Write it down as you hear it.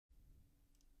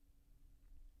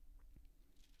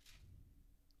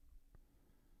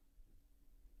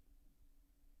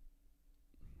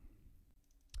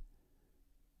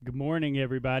Good morning,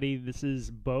 everybody. This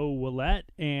is Bo Willette,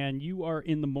 and you are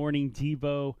in the Morning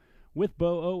Devo with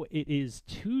Bo. Oh, it is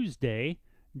Tuesday,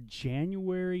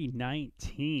 January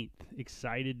 19th.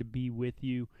 Excited to be with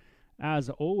you, as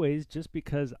always, just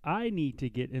because I need to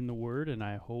get in the Word, and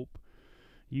I hope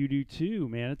you do too,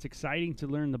 man. It's exciting to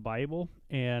learn the Bible,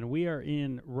 and we are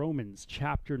in Romans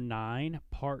chapter 9,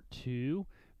 part 2.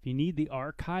 If you need the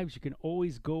archives, you can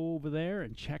always go over there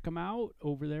and check them out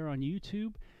over there on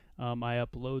YouTube. I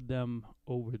upload them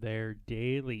over there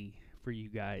daily for you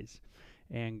guys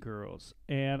and girls.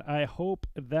 And I hope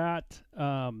that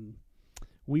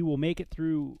we will make it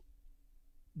through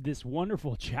this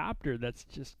wonderful chapter that's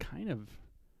just kind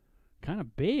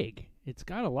of big. It's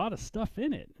got a lot of stuff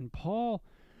in it. And Paul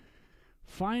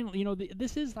finally,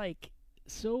 this is like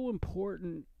so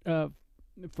important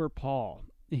for Paul.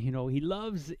 He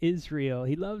loves Israel.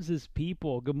 He loves his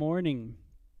people. Good morning.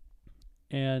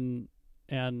 And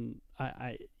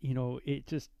I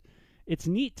it's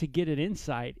neat to get an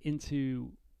insight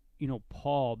into,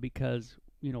 Paul, because,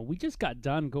 we just got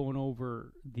done going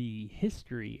over the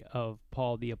history of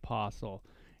Paul the Apostle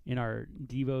in our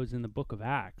Devos in the book of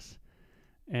Acts.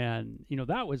 And,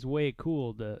 that was way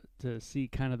cool to see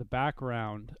kind of the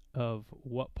background of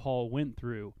what Paul went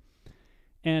through.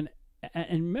 And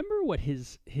remember what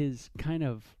his kind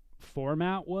of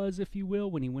format was, if you will,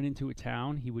 when he went into a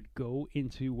town. He would go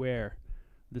into where?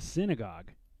 The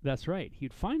synagogue. That's right.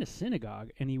 He'd find a synagogue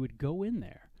and he would go in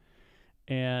there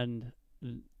and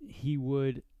he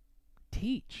would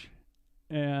teach.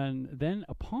 And then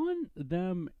upon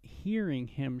them hearing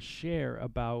him share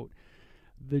about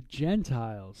the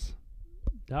Gentiles,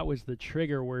 that was the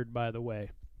trigger word, by the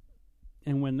way.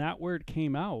 And when that word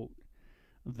came out,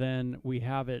 then we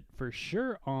have it for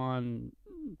sure on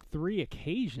 3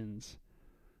 occasions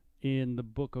in the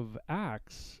book of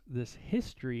Acts, this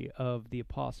history of the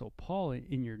Apostle Paul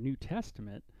in your New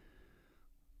Testament,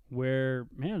 where,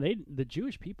 man, the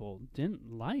Jewish people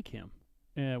didn't like him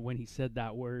when he said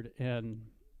that word. And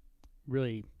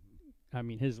really,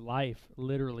 his life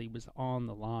literally was on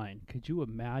the line. Could you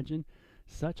imagine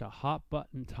such a hot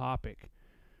button topic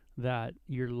that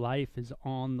your life is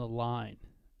on the line,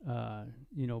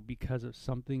 because of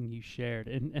something you shared?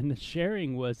 And the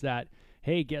sharing was that,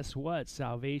 hey, guess what?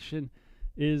 Salvation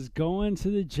is going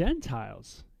to the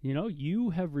Gentiles.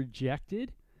 You have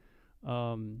rejected,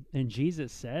 and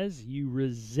Jesus says you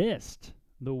resist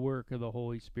the work of the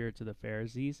Holy Spirit to the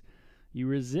Pharisees. You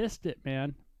resist it,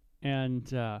 man.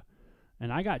 And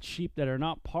I got sheep that are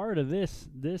not part of this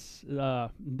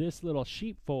little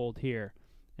sheepfold here.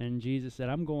 And Jesus said,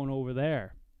 I'm going over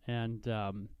there.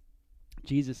 And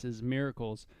Jesus's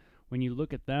miracles, when you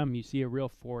look at them, you see a real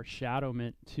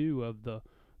foreshadowment too of the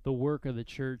work of the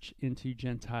church into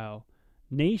Gentile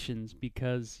nations,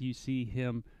 because you see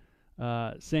him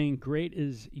saying, great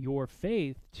is your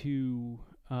faith to,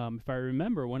 if I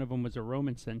remember, one of them was a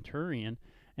Roman centurion,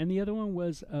 and the other one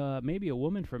was maybe a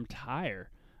woman from Tyre.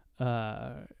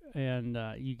 And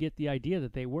you get the idea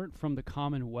that they weren't from the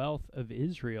commonwealth of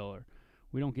Israel, or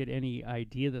we don't get any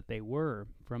idea that they were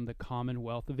from the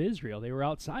commonwealth of Israel. They were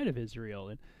outside of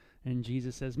Israel. And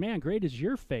Jesus says, man, great is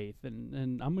your faith,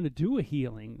 and I'm going to do a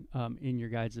healing in your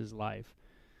guys' life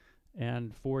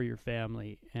and for your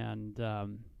family. And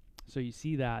so you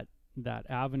see that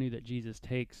avenue that Jesus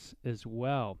takes as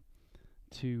well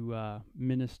to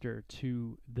minister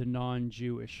to the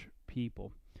non-Jewish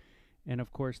people. And,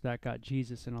 of course, that got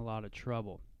Jesus in a lot of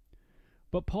trouble.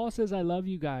 But Paul says, I love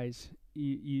you guys.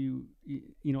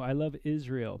 I love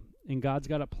Israel, and God's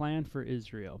got a plan for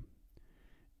Israel.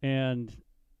 And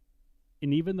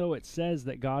even though it says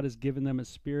that God has given them a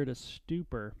spirit of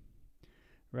stupor,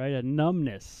 right, a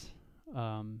numbness,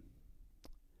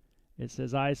 it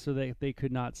says eyes so that they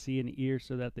could not see, and ears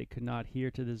so that they could not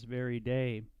hear, to this very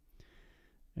day.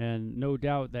 And no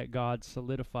doubt that God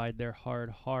solidified their hard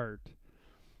heart.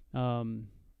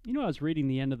 I was reading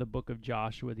the end of the book of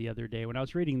Joshua the other day. When I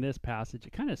was reading this passage,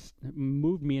 it kind of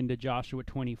moved me into Joshua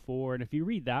 24. And if you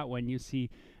read that one, you see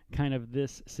kind of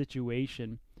this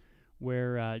situation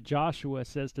where Joshua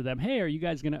says to them, hey, are you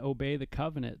guys going to obey the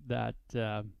covenant that,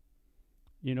 I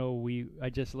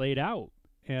just laid out?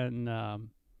 And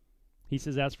he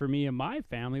says, as for me and my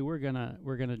family, we're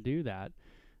gonna do that.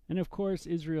 And of course,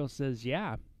 Israel says,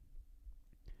 yeah.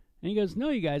 And he goes, no,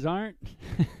 you guys aren't.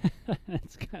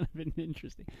 That's kind of an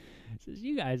interesting. He says,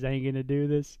 you guys ain't going to do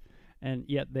this. And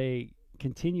yet they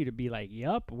continue to be like,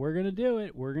 yup, we're going to do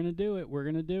it. We're going to do it. We're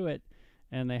going to do it.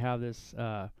 And they have this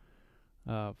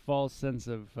false sense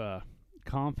of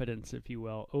confidence, if you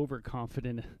will,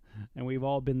 overconfident. And we've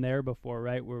all been there before,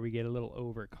 right, where we get a little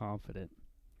overconfident.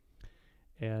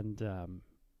 And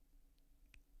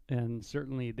and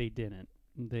certainly they didn't.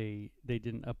 They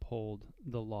didn't uphold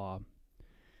the law,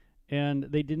 and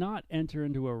they did not enter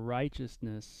into a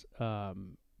righteousness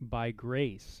by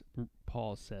grace.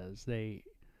 Paul says they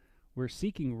were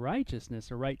seeking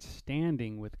righteousness, a right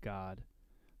standing with God,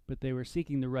 but they were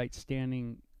seeking the right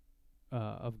standing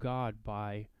of God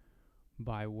by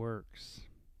works.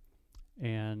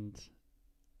 And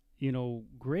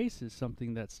grace is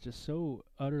something that's just so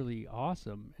utterly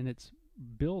awesome, and it's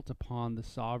built upon the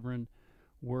sovereign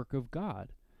work of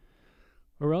God.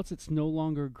 Or else it's no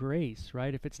longer grace,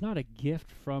 right? If it's not a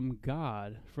gift from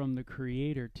God, from the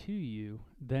Creator to you,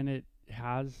 then it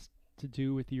has to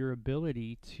do with your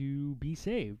ability to be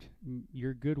saved,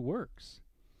 your good works.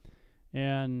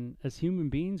 And as human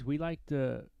beings, we like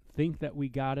to think that we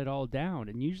got it all down.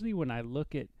 And usually when I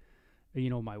look at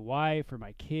my wife or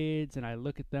my kids, and I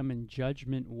look at them in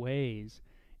judgment ways,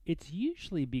 it's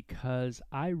usually because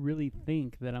I really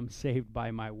think that I'm saved by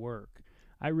my work.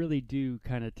 I really do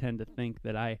kind of tend to think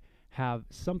that I have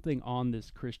something on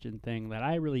this Christian thing, that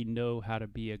I really know how to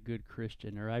be a good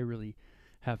Christian, or I really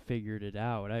have figured it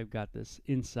out. I've got this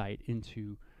insight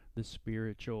into the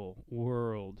spiritual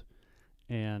world,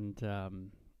 and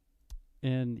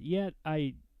yet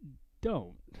I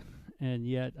don't. And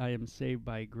yet I am saved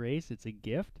by grace. It's a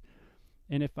gift.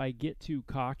 And if I get too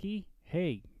cocky,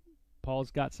 hey,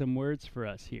 Paul's got some words for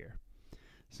us here.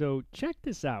 So check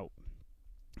this out.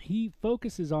 He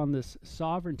focuses on this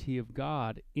sovereignty of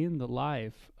God in the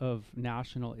life of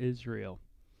national Israel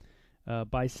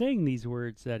by saying these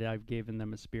words, that I've given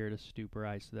them a spirit of stupor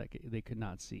eyes so that they could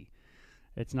not see.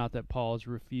 It's not that Paul is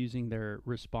refusing their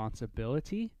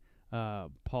responsibility.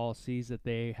 Paul sees that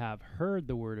they have heard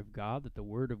the word of God, that the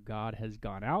word of God has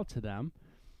gone out to them,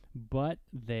 but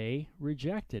they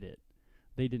rejected it.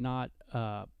 They did not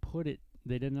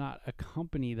they did not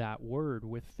accompany that word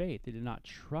with faith. They did not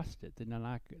trust it. They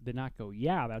did not go,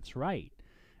 yeah, that's right.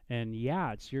 And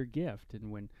yeah, it's your gift. And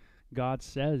when God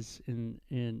says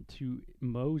to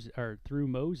Moses, or through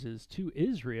Moses to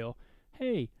Israel,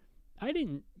 hey,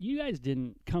 you guys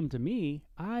didn't come to me.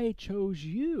 I chose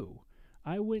you.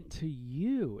 I went to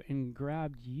you and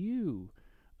grabbed you.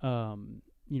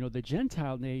 The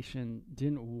Gentile nation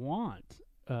didn't want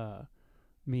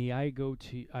me. I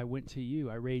went to you.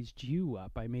 I raised you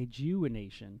up. I made you a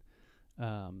nation.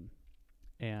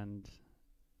 And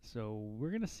so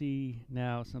we're going to see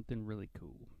now something really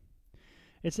cool.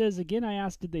 It says, again, I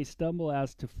asked, did they stumble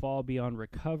as to fall beyond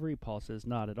recovery? Paul says,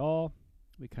 not at all.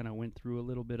 We kind of went through a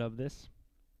little bit of this.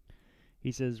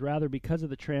 He says, rather, because of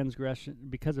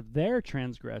their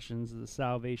transgressions, the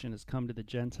salvation has come to the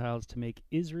Gentiles to make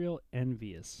Israel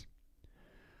envious.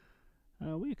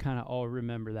 We kind of all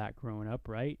remember that growing up,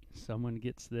 right? Someone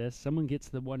gets this. Someone gets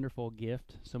the wonderful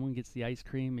gift. Someone gets the ice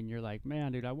cream, and you're like,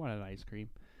 man, dude, I want an ice cream.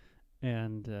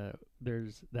 And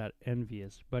there's that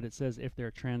envious. But it says, if their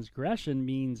transgression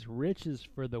means riches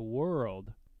for the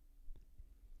world.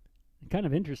 Kind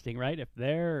of interesting, right? If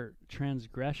their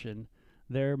transgression,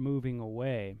 they're moving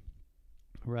away,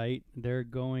 right? They're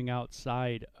going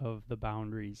outside of the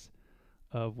boundaries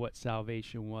of what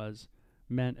salvation was,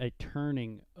 meant a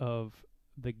turning of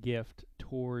the gift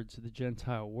towards the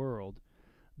Gentile world.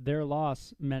 Their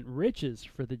loss meant riches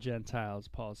for the Gentiles,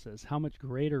 Paul says. How much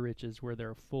greater riches will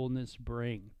their fullness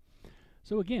bring?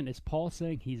 So again, is Paul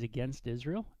saying he's against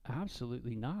Israel?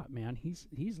 Absolutely not, man.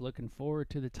 He's looking forward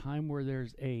to the time where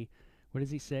there's what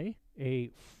does he say?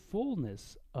 A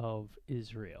fullness of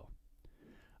Israel.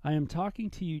 I am talking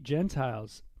to you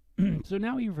Gentiles. So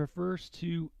now he refers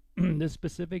to the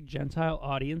specific Gentile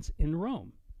audience in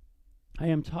Rome. I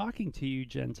am talking to you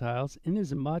Gentiles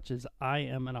inasmuch as I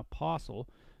am an apostle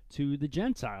to the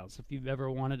Gentiles. If you've ever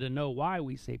wanted to know why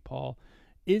we say Paul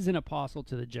is an apostle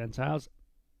to the Gentiles,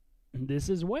 this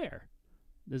is where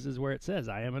it says,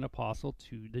 I am an apostle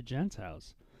to the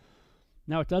Gentiles.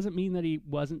 Now, it doesn't mean that he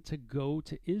wasn't to go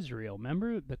to Israel.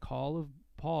 Remember, the call of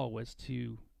Paul was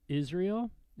to Israel.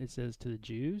 It says to the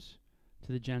Jews,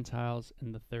 to the Gentiles,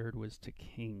 and the third was to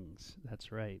kings.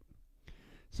 That's right.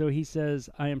 So he says,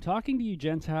 I am talking to you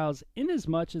Gentiles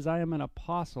inasmuch as I am an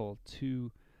apostle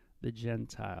to the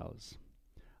Gentiles.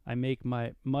 I make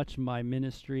my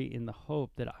ministry in the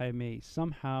hope that I may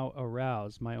somehow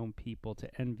arouse my own people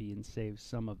to envy and save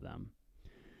some of them.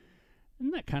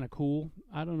 Isn't that kind of cool?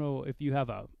 I don't know if you have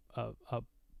a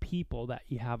people that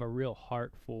you have a real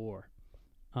heart for,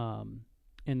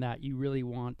 and that you really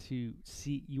want to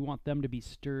see, you want them to be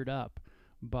stirred up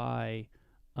by,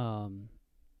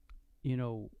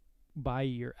 by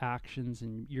your actions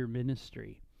and your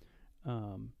ministry.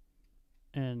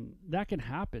 And that can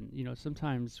happen,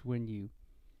 sometimes when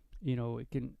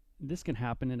this can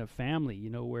happen in a family,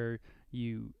 where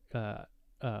you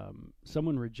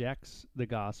someone rejects the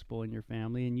gospel in your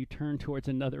family, and you turn towards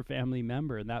another family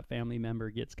member, and that family member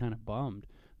gets kind of bummed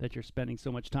that you're spending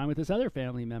so much time with this other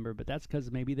family member, but that's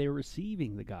because maybe they're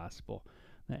receiving the gospel,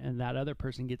 and that other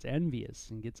person gets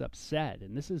envious and gets upset.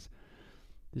 And this is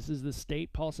the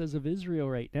state, Paul says, of Israel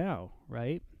right now,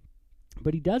 right?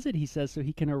 But he does it, he says, so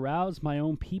he can arouse my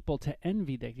own people to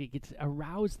envy. That he gets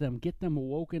arouse them, get them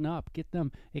woken up, get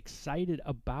them excited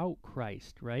about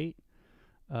Christ, right?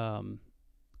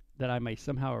 That I may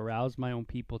somehow arouse my own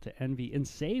people to envy and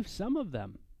save some of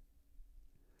them.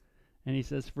 And he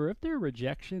says, for if their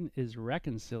rejection is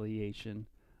reconciliation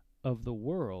of the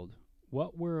world,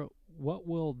 what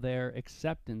will their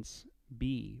acceptance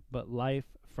be but life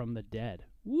from the dead?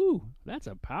 Woo, that's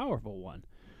a powerful one,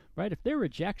 right? If their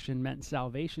rejection meant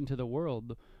salvation to the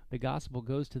world, the gospel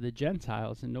goes to the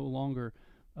Gentiles and no longer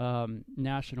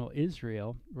national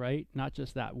Israel, right? Not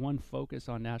just that one focus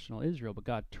on national Israel, but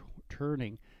God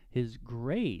turning his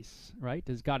grace, right?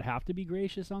 Does God have to be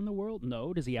gracious on the world?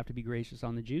 No. Does he have to be gracious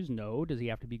on the Jews? No. Does he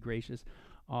have to be gracious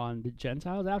on the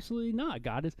Gentiles? Absolutely not.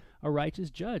 God is a righteous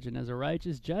judge, and as a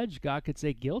righteous judge, God could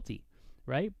say guilty,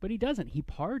 right? But he doesn't. He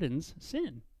pardons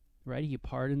sin, right? He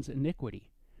pardons iniquity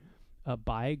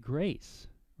by grace,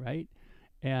 right?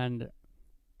 And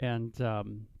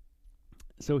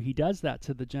so he does that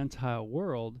to the Gentile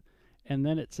world. And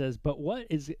then it says, but what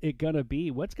is it going to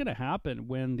be? What's going to happen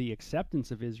when the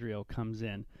acceptance of Israel comes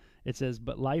in? It says,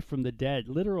 but life from the dead,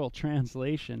 literal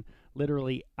translation,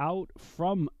 literally out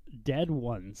from dead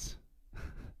ones.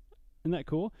 Isn't that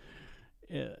cool?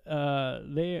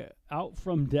 They out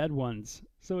from dead ones.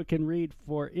 So it can read,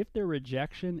 for if their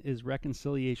rejection is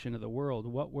reconciliation of the world,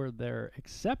 what will their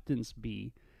acceptance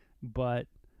be but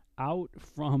out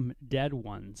from dead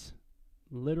ones?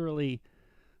 Literally,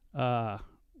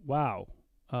 wow.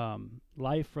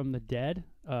 Life from the dead.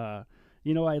 I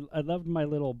loved my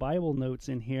little Bible notes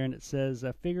in here, and it says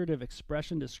a figurative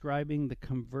expression describing the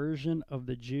conversion of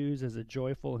the Jews as a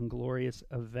joyful and glorious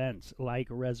event like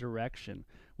resurrection,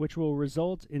 which will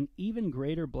result in even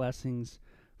greater blessings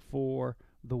for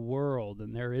the world.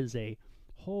 And there is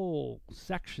whole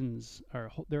sections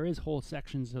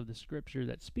of the scripture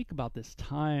that speak about this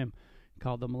time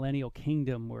called the millennial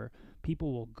kingdom, where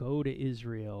people will go to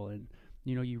Israel. And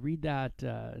you read that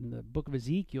in the book of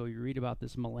Ezekiel. You read about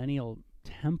this millennial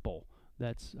temple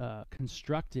that's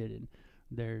constructed, and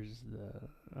there's the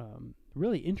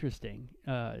really interesting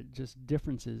just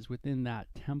differences within that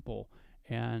temple,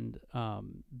 and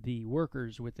the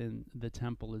workers within the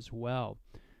temple as well,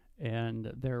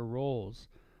 and their roles.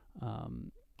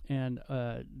 And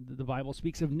the Bible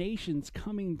speaks of nations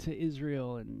coming to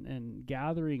Israel and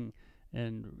gathering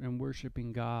and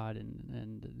worshiping God,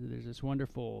 and there's this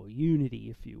wonderful unity,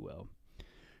 if you will.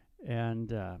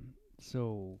 And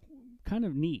so kind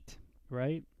of neat,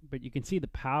 right? But you can see the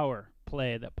power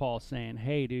play that Paul's saying,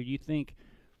 hey, dude, you think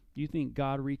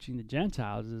God reaching the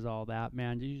Gentiles is all that,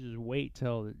 man? You just wait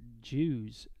till the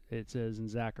Jews, it says in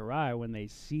Zechariah, when they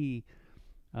see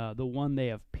the one they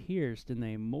have pierced, and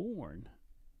they mourn,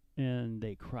 and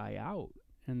they cry out,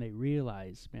 and they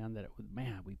realize, man,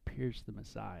 we pierced the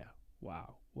Messiah.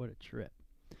 Wow, what a trip.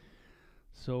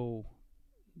 So,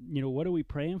 what are we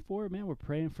praying for? Man, we're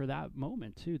praying for that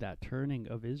moment too, that turning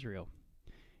of Israel.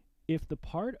 If the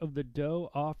part of the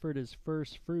dough offered as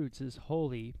first fruits is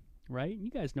holy, right? You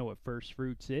guys know what first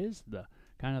fruits is, the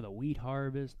kind of the wheat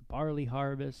harvest, the barley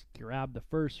harvest. Grab the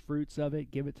first fruits of it,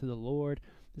 give it to the Lord.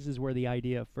 This is where the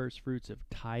idea of first fruits of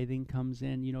tithing comes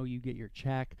in. You get your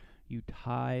check, you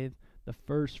tithe the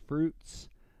first fruits,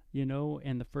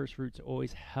 and the first fruits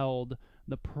always held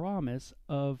the promise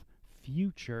of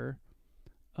future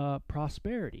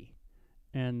prosperity.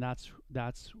 And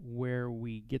that's where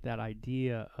we get that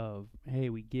idea of, hey,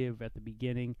 we give at the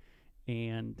beginning,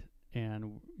 and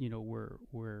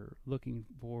we're looking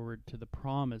forward to the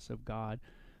promise of God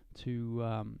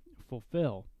to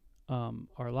fulfill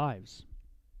our lives.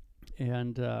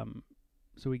 And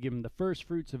so we give him the first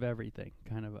fruits of everything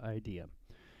kind of idea.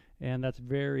 And that's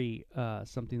very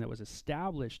something that was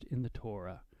established in the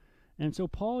Torah. And so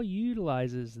Paul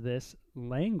utilizes this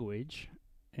language,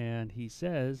 and he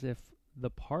says, if the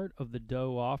part of the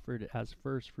dough offered as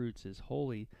first fruits is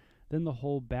holy, then the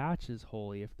whole batch is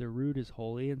holy. If the root is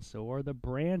holy, and so are the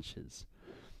branches.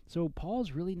 So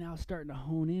Paul's really now starting to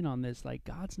hone in on this, like,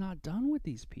 God's not done with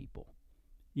these people.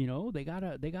 They got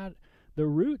the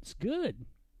root's good.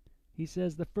 He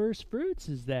says the first fruits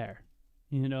is there.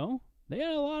 They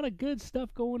had a lot of good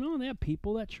stuff going on. They had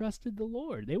people that trusted the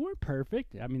Lord. They weren't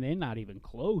perfect. I mean, they're not even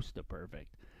close to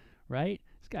perfect, right?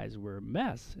 These guys were a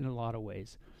mess in a lot of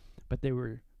ways. But they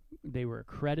were They were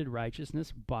accredited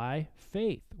righteousness by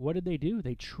faith. What did they do?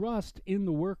 They trust in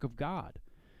the work of God,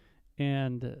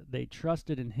 and they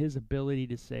trusted in his ability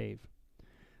to save.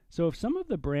 So if some of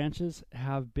the branches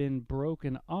have been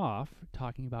broken off,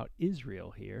 talking about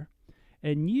Israel here,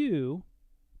 and you,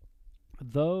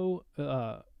 though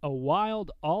a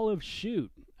wild olive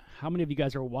shoot, how many of you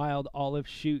guys are wild olive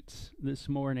shoots this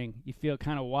morning? You feel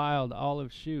kind of wild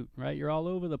olive shoot, right? You're all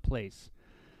over the place.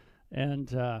 And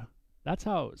that's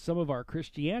how some of our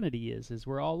Christianity is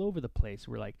we're all over the place.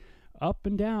 We're like up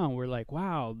and down. We're like,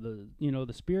 wow, the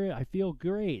Spirit, I feel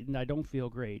great and I don't feel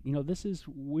great. This is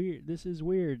weird. This is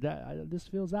weird. This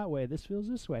feels that way. This feels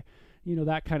this way.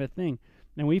 That kind of thing.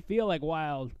 And we feel like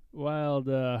wild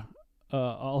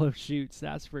olive shoots,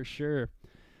 that's for sure.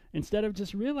 Instead of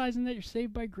just realizing that you're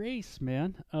saved by grace,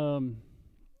 man.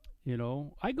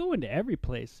 I go into every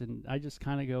place and I just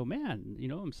kind of go, man,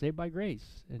 I'm saved by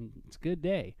grace and it's a good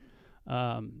day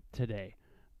today.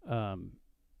 That's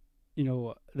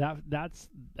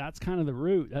kind of the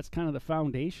root. That's kind of the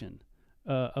foundation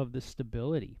of the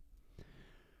stability.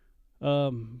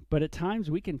 But at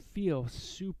times we can feel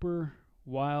super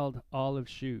wild olive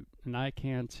shoot, and I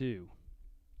can too.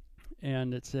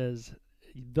 And it says,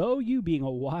 though you being a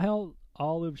wild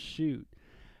olive shoot,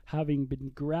 having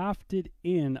been grafted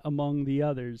in among the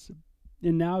others,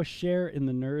 and now share in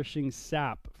the nourishing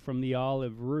sap from the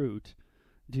olive root,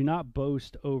 do not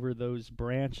boast over those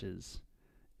branches.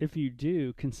 If you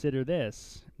do, consider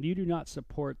this: you do not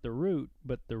support the root,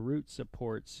 but the root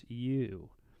supports you.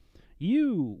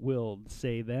 You will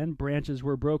say then, branches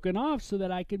were broken off so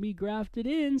that I can be grafted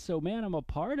in. So, man, I'm a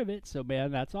part of it. So,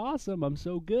 man, that's awesome. I'm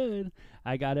so good.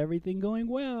 I got everything going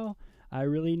well. I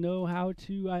really know how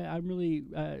to,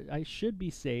 I should be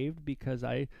saved because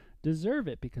I deserve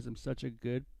it, because I'm such a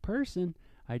good person.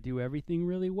 I do everything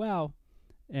really well.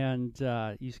 And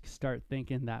you start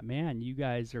thinking that, man, you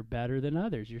guys are better than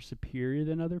others. You're superior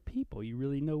than other people. You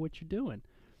really know what you're doing.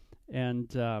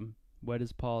 And what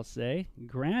does Paul say?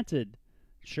 Granted,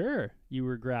 sure, you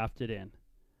were grafted in,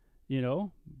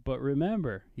 but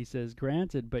remember, he says,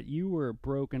 granted, but you were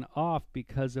broken off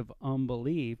because of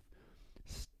unbelief.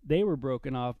 They were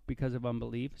broken off because of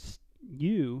unbelief.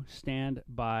 You stand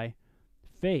by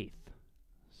faith.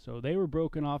 So they were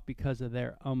broken off because of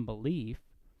their unbelief.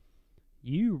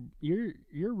 You're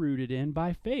rooted in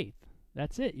by faith.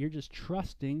 That's it. You're just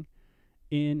trusting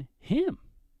in him.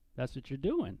 That's what you're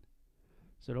doing.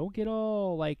 So don't get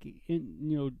all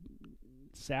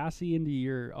sassy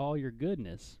into all your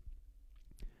goodness.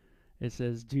 It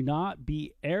says, do not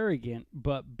be arrogant,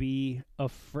 but be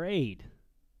afraid.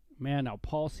 Man, now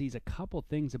Paul sees a couple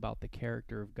things about the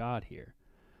character of God here.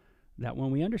 That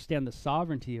when we understand the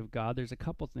sovereignty of God, there's a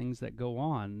couple things that go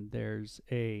on. There's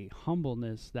a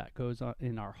humbleness that goes on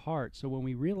in our heart. So when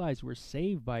we realize we're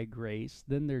saved by grace,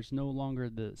 then there's no longer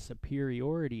the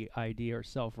superiority idea or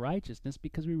self-righteousness,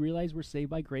 because we realize we're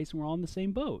saved by grace and we're all in the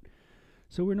same boat.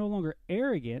 So we're no longer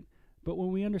arrogant, but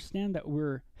when we understand that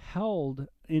we're held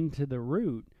into the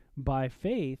root by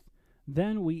faith,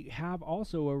 then we have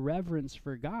also a reverence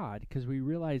for God, because we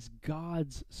realize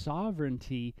God's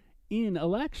sovereignty in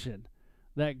election,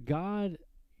 that God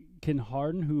can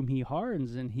harden whom he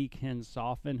hardens and he can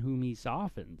soften whom he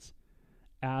softens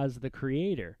as the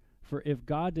creator. For if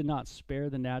God did not spare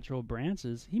the natural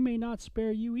branches, he may not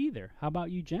spare you either. How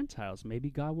about you Gentiles? Maybe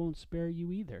God won't spare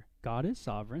you either. God is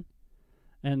sovereign.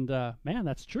 And man,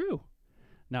 that's true.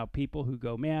 Now, people who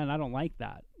go, man, I don't like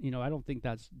that. I don't think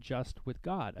that's just with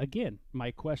God. Again,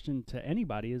 my question to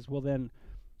anybody is, well, then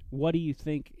what do you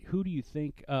think, who do you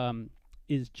think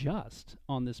is just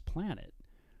on this planet?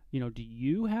 Do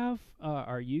you have,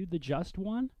 are you the just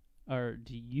one? Or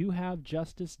do you have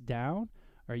justice down?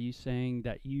 Are you saying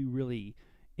that you really,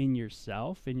 in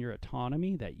yourself, in your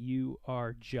autonomy, that you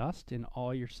are just in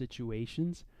all your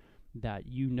situations, that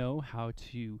you know how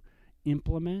to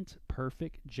implement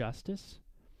perfect justice?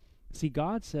 See,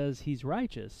 God says he's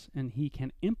righteous and he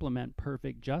can implement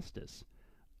perfect justice.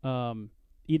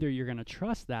 Either you're going to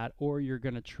trust that, or you're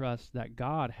going to trust that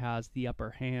God has the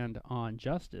upper hand on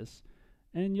justice,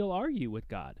 and you'll argue with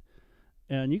God.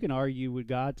 And you can argue with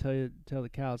God till the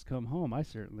cows come home. I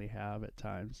certainly have at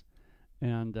times.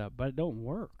 And but it don't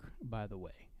work, by the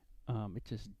way. It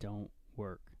just don't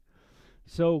work.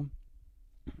 So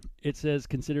it says,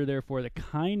 consider therefore the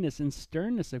kindness and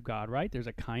sternness of God, right? There's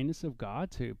a kindness of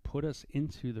God to put us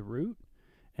into the root.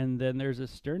 And then there's a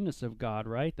sternness of God,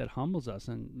 right, that humbles us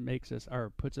and makes us,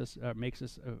 or puts us, makes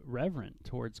us reverent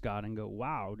towards God and go,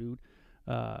 wow, dude,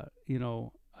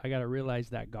 I got to realize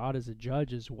that God is a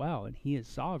judge as well, and he is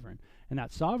sovereign. And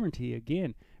that sovereignty,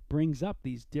 again, brings up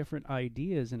these different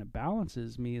ideas, and it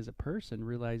balances me as a person,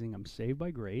 realizing I'm saved by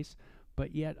grace,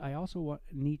 but yet I also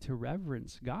need to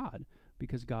reverence God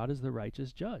because God is the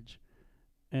righteous judge.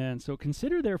 And so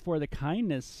consider, therefore, the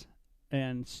kindness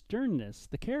and sternness,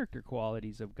 the character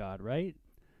qualities of God, right?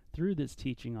 Through this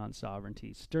teaching on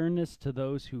sovereignty. Sternness to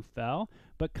those who fell,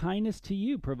 but kindness to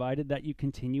you, provided that you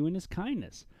continue in his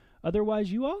kindness.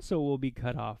 Otherwise, you also will be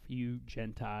cut off, you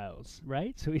Gentiles,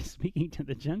 right? So he's speaking to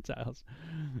the Gentiles.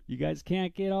 You guys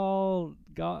can't get all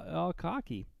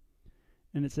cocky.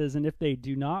 And it says, and if they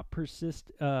do not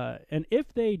persist in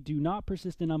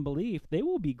unbelief, they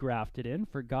will be grafted in,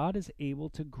 for God is able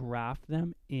to graft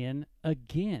them in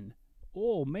again.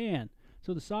 Oh, man.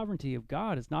 So the sovereignty of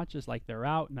God is not just like they're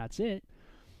out and that's it.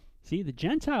 See, the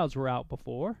Gentiles were out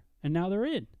before, and now they're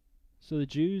in. So the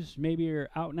Jews maybe are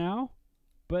out now,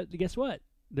 but guess what?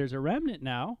 There's a remnant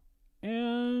now,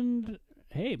 and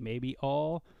hey, maybe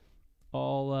all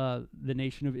the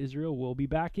nation of Israel will be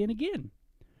back in again.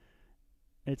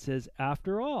 It says,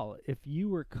 after all, if you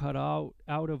were cut out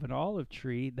of an olive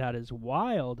tree that is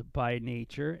wild by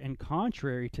nature and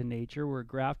contrary to nature, were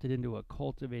grafted into a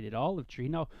cultivated olive tree.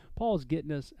 Now, Paul's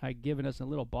giving us a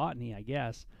little botany, I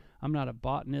guess. I'm not a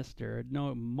botanist or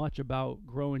know much about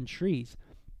growing trees.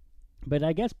 But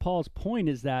I guess Paul's point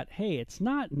is that, hey, it's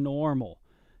not normal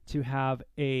to have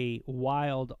a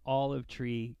wild olive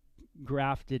tree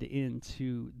grafted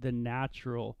into the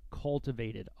natural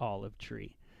cultivated olive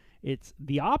tree. It's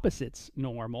the opposite's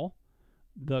normal,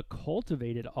 the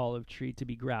cultivated olive tree to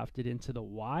be grafted into the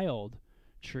wild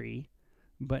tree,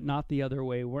 but not the other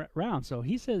way around. So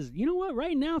he says, you know what,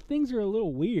 right now things are a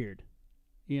little weird.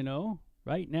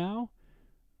 Right now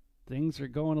things are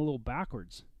going a little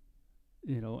backwards.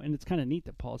 And it's kind of neat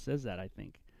that Paul says that, I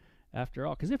think, after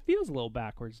all, because it feels a little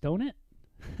backwards, don't it?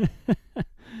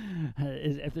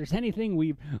 If there's anything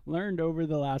we've learned over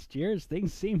the last years,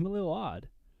 things seem a little odd.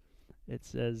 It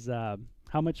says,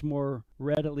 how much more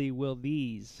readily will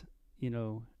these,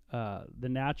 the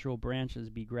natural branches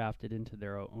be grafted into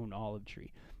their own olive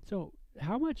tree? So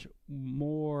how much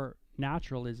more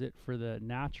natural is it for the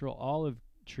natural olive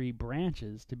tree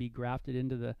branches to be grafted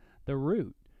into the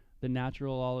root, the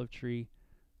natural olive tree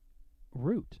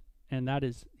root? And that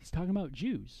is, he's talking about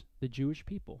Jews, the Jewish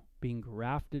people, being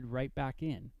grafted right back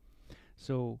in.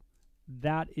 So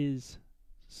that is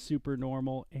super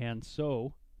normal, and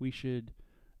so we should,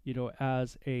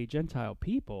 as a Gentile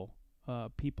people,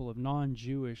 people of the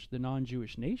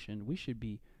non-Jewish nation, we should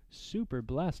be super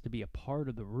blessed to be a part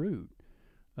of the root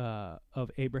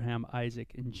of Abraham,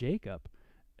 Isaac, and Jacob.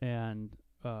 And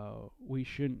we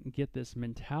shouldn't get this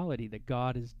mentality that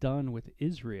God is done with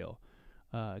Israel.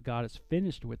 God is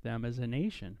finished with them as a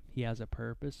nation. He has a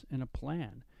purpose and a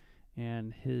plan.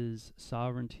 And in his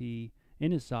sovereignty,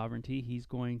 he's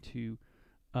going to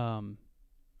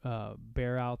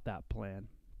bear out that plan.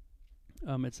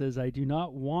 It says, I do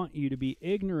not want you to be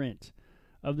ignorant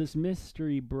of this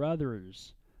mystery,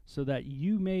 brothers, so that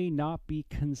you may not be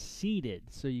conceited.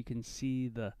 So you can see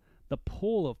the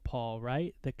pull of Paul,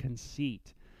 right? The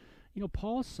conceit.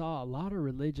 Paul saw a lot of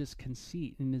religious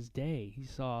conceit in his day. He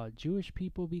saw Jewish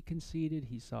people be conceited.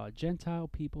 He saw Gentile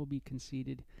people be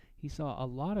conceited. He saw a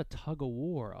lot of tug of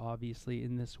war, obviously,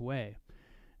 in this way.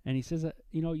 And he says that,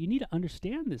 you need to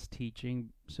understand this teaching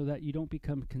so that you don't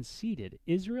become conceited.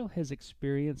 Israel has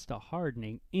experienced a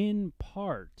hardening in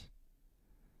part.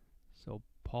 So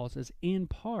Paul says, in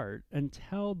part,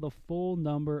 until the full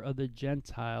number of the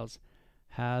Gentiles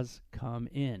has come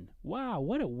in. Wow,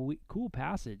 what a cool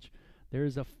passage. There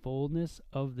is a fullness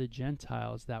of the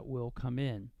Gentiles that will come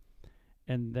in.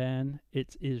 And then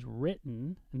it is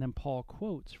written, and then Paul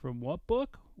quotes from what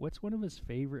book? What's one of his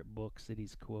favorite books that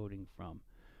he's quoting from?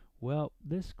 Well,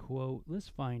 this quote, let's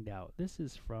find out. This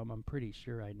is from, I'm pretty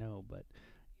sure I know, but,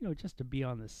 just to be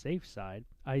on the safe side,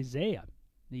 Isaiah.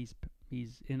 He's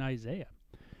in Isaiah.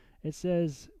 It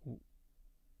says,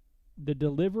 the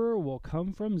deliverer will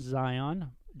come from Zion,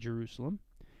 Jerusalem.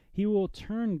 He will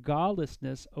turn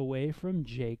godlessness away from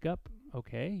Jacob.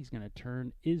 Okay, he's going to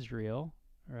turn Israel.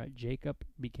 All right, Jacob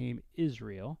became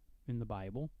Israel in the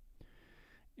Bible.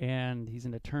 And he's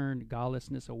going to turn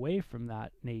godlessness away from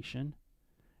that nation.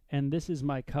 And this is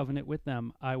my covenant with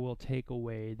them. I will take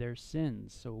away their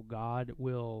sins. So God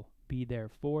will be there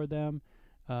for them,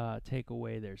 take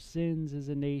away their sins as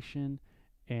a nation,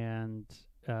 and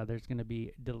there's going to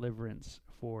be deliverance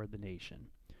for the nation.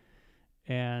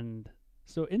 And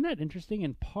so isn't that interesting?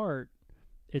 In part,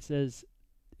 it says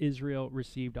Israel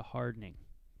received a hardening,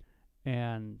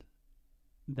 and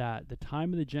that the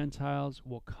time of the Gentiles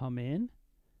will come in.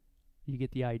 You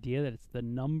get the idea that it's the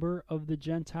number of the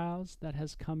Gentiles that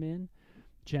has come in,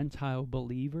 Gentile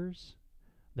believers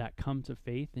that come to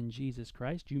faith in Jesus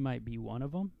Christ. You might be one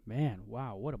of them. Man,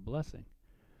 wow, what a blessing.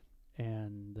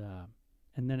 And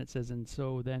then it says, and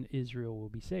so then Israel will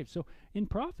be saved. So in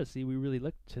prophecy, we really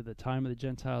look to the time of the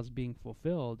Gentiles being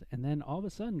fulfilled, and then all of a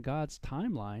sudden God's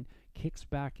timeline kicks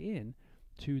back in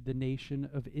to the nation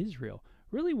of Israel.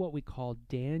 Really what we call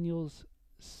Daniel's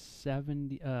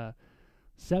 70th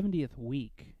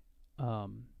week,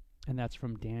 and that's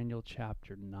from Daniel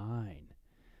chapter 9.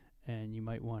 And you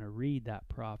might want to read that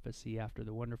prophecy after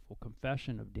the wonderful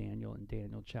confession of Daniel in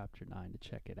Daniel chapter 9 to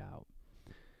check it out.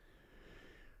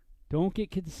 Don't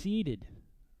get conceited,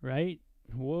 right?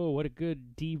 Whoa, what a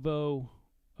good Devo,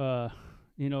 to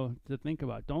think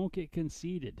about. Don't get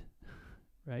conceited,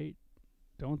 right?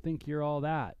 Don't think you're all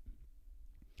that.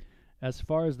 As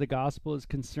far as the gospel is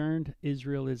concerned,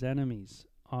 Israel is enemies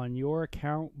on your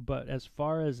account, but as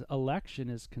far as election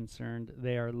is concerned,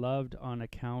 they are loved on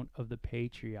account of the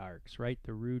patriarchs, right?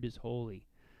 The root is holy,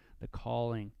 the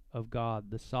calling of God,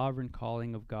 the sovereign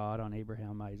calling of God on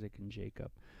Abraham, Isaac, and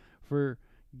Jacob. For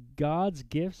God's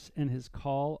gifts and his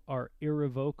call are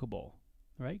irrevocable,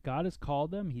 right? God has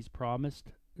called them. He's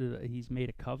promised, he's made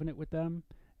a covenant with them,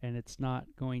 and it's not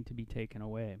going to be taken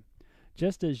away.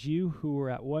 Just as you who were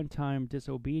at one time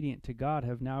disobedient to God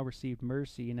have now received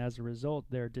mercy, and as a result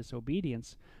their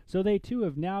disobedience, so they too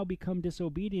have now become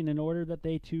disobedient in order that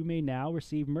they too may now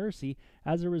receive mercy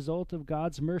as a result of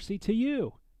God's mercy to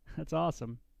you. That's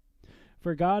awesome.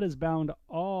 For God has bound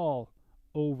all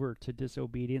over to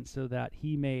disobedience so that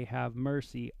he may have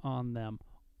mercy on them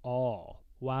all.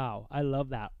 Wow, I love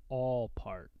that all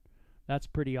part. That's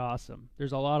pretty awesome.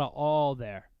 There's a lot of all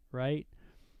there, right?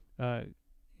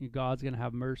 God's going to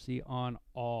have mercy on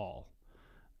all.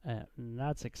 And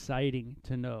that's exciting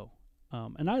to know.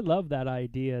 And I love that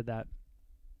idea that,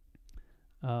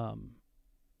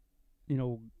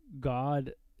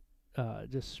 God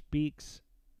just speaks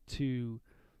to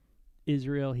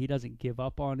Israel. He doesn't give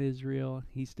up on Israel.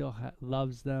 He still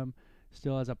loves them,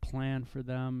 still has a plan for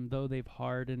them, though they've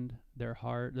hardened their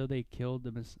heart, though they killed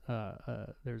them.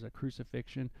 There's a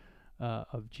crucifixion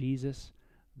of Jesus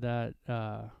that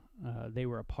they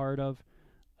were a part of,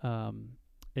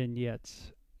 and yet,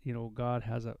 God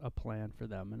has a plan for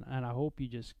them. And I hope you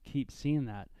just keep seeing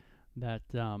that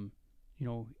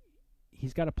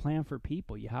he's got a plan for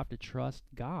people. You have to trust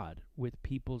God with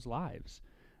people's lives.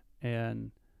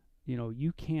 And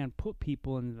you can put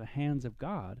people into the hands of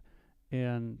God.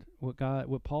 And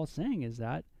what Paul's saying is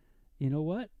that,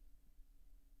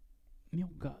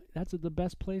 God, that's the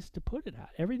best place to put it at.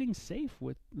 Everything's safe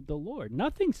with the Lord.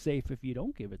 Nothing's safe if you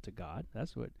don't give it to God.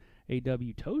 That's what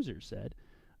A.W. Tozer said.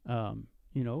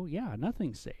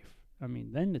 Nothing's safe. I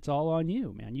mean, then it's all on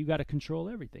you, man. You got to control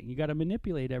everything. You got to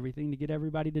manipulate everything to get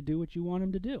everybody to do what you want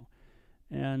them to do.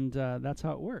 And that's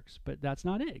how it works. But that's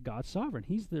not it. God's sovereign.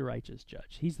 He's the righteous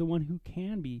judge. He's the one who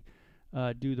can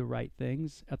do the right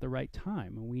things at the right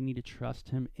time, and we need to trust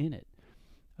him in it.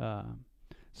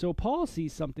 So Paul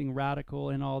sees something radical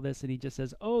in all this, and he just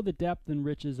says, oh, the depth and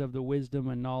riches of the wisdom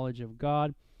and knowledge of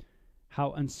God,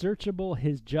 how unsearchable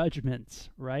his judgments,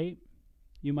 right?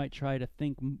 You might try to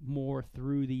think more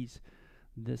through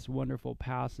this wonderful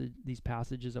passage, these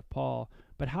passages of Paul,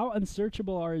 but how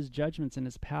unsearchable are his judgments and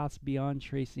his paths beyond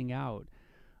tracing out.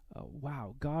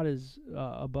 Wow, God is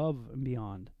above and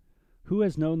beyond. Who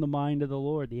has known the mind of the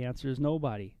Lord? The answer is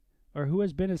nobody. Or who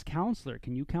has been his counselor?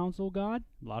 Can you counsel God?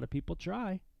 A lot of people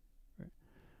try.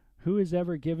 Who is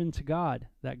ever given to God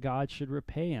that God should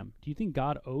repay him? Do you think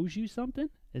God owes you something?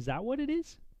 Is that what it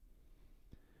is?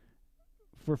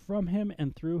 For from him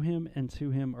and through him and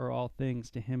to him are all things.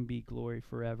 To him be glory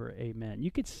forever. Amen. You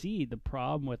could see the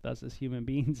problem with us as human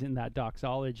beings in that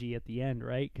doxology at the end,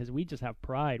 right? Because we just have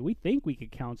pride. We think we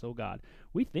could counsel God.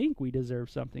 We think we deserve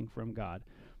something from God.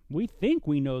 We think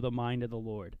we know the mind of the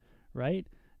Lord, right?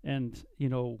 And,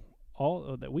 all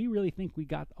of that, we really think we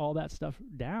got all that stuff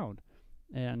down.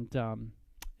 And,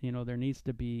 there needs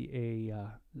to be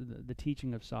the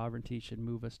teaching of sovereignty should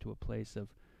move us to a place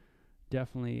of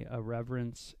definitely a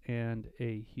reverence and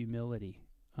a humility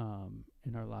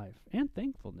in our life. And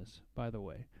thankfulness, by the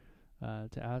way,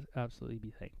 to absolutely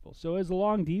be thankful. So it's a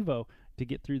long Devo to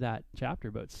get through that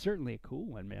chapter, but it's certainly a cool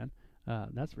one, man.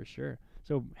 That's for sure.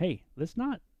 So, hey, let's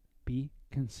not be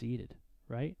conceited,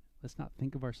 right? Let's not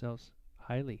think of ourselves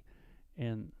highly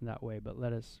in that way, but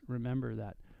let us remember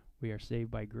that we are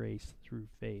saved by grace through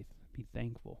faith. Be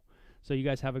thankful. So you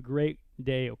guys have a great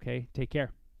day, okay? Take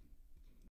care.